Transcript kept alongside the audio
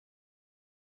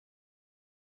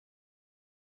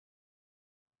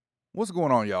What's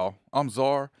going on, y'all? I'm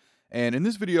Czar, and in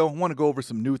this video, I want to go over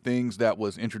some new things that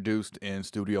was introduced in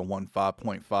Studio One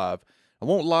 5.5. I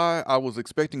won't lie, I was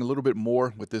expecting a little bit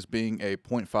more with this being a zero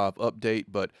point 0.5 update,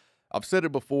 but I've said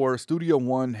it before, Studio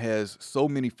One has so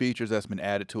many features that's been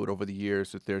added to it over the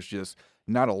years that there's just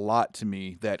not a lot to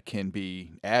me that can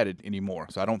be added anymore.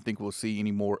 So I don't think we'll see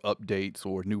any more updates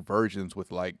or new versions with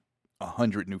like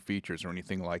 100 new features or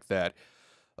anything like that.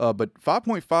 But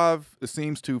 5.5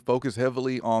 seems to focus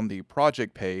heavily on the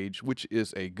project page, which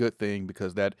is a good thing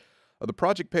because the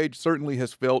project page certainly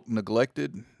has felt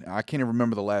neglected. I can't even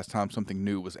remember the last time something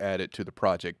new was added to the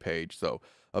project page. So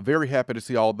very happy to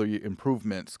see all the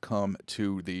improvements come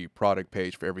to the product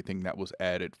page for everything that was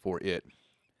added for it.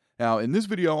 Now, in this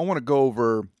video, I want to go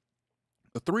over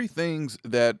the three things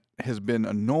that has been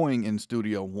annoying in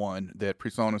Studio One that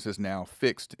PreSonus has now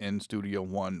fixed in Studio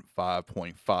One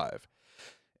 5.5.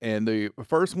 And the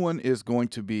first one is going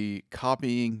to be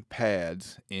copying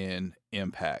pads in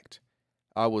Impact.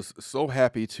 I was so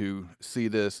happy to see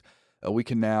this. We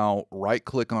can now right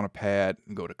click on a pad,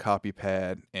 go to copy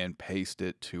pad, and paste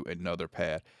it to another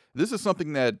pad. This is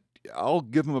something that I'll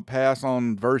give them a pass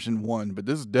on version 1, but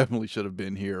this definitely should have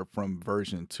been here from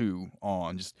version 2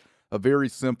 on. Just a very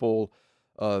simple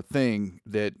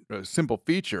simple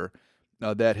feature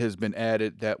that has been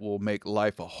added that will make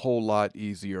life a whole lot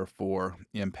easier for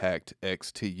Impact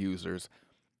XT users.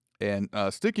 And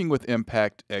sticking with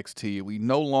Impact XT, we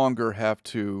no longer have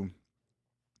to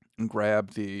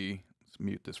let's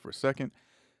mute this for a second.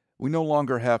 We no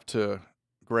longer have to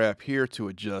grab here to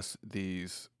adjust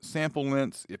these sample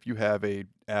lengths. If you have a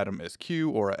Atom SQ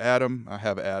or a Atom, I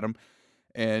have Atom,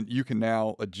 and you can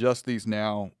now adjust these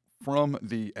now from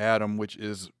the Atom, which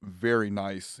is very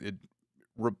nice. It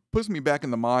puts me back in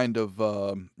the mind of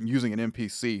using an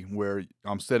MPC where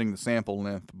I'm setting the sample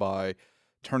length by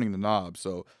turning the knob.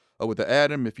 So with the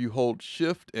Atom, if you hold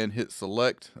Shift and hit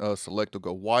Select, Select will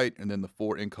go white, and then the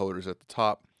 4 encoders at the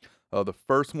top. The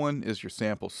first one is your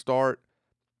sample start.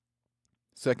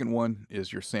 Second one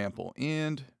is your sample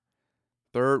end.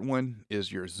 Third one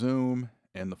is your zoom.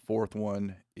 And the fourth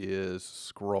one is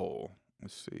scroll.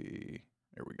 Let's see.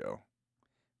 There we go.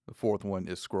 The fourth one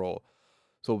is scroll.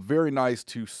 So very nice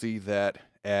to see that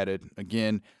added.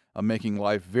 Again, making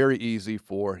life very easy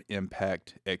for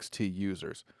Impact XT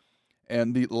users.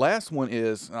 And the last one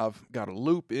is, I've got a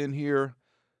loop in here.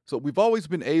 So we've always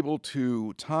been able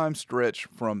to time stretch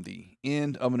from the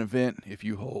end of an event. If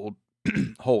you hold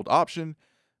hold Option,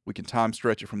 we can time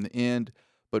stretch it from the end.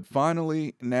 But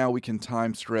finally, now we can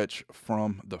time stretch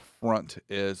from the front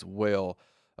as well,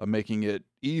 making it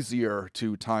easier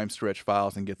to time stretch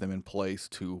files and get them in place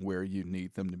to where you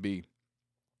need them to be.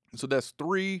 So that's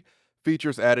 3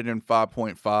 features added in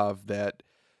 5.5 that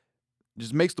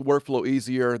just makes the workflow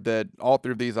easier. That all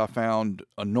 3 of these I found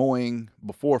annoying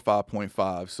before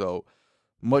 5.5. So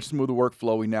much smoother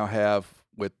workflow we now have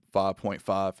with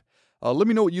 5.5. Let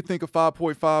me know what you think of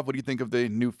 5.5. What do you think of the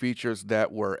new features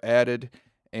that were added?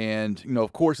 And,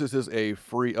 of course, this is a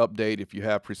free update. If you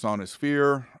have PreSonus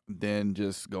Sphere, then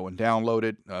just go and download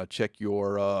it. Check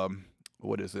your,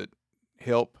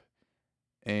 help,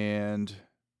 and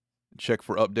check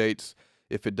for updates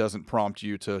if it doesn't prompt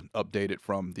you to update it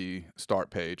from the start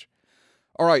page.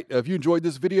 All right, if you enjoyed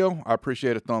this video, I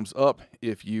appreciate a thumbs up.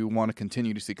 If you want to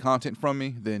continue to see content from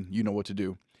me, then you know what to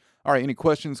do. All right, any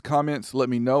questions, comments, let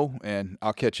me know, and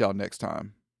I'll catch y'all next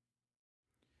time.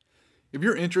 If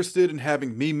you're interested in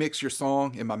having me mix your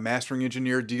song and my mastering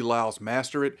engineer D. Lyles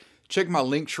master it, check my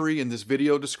link tree in this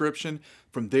video description.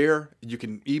 From there, you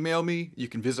can email me, you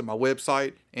can visit my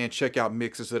website, and check out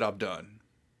mixes that I've done.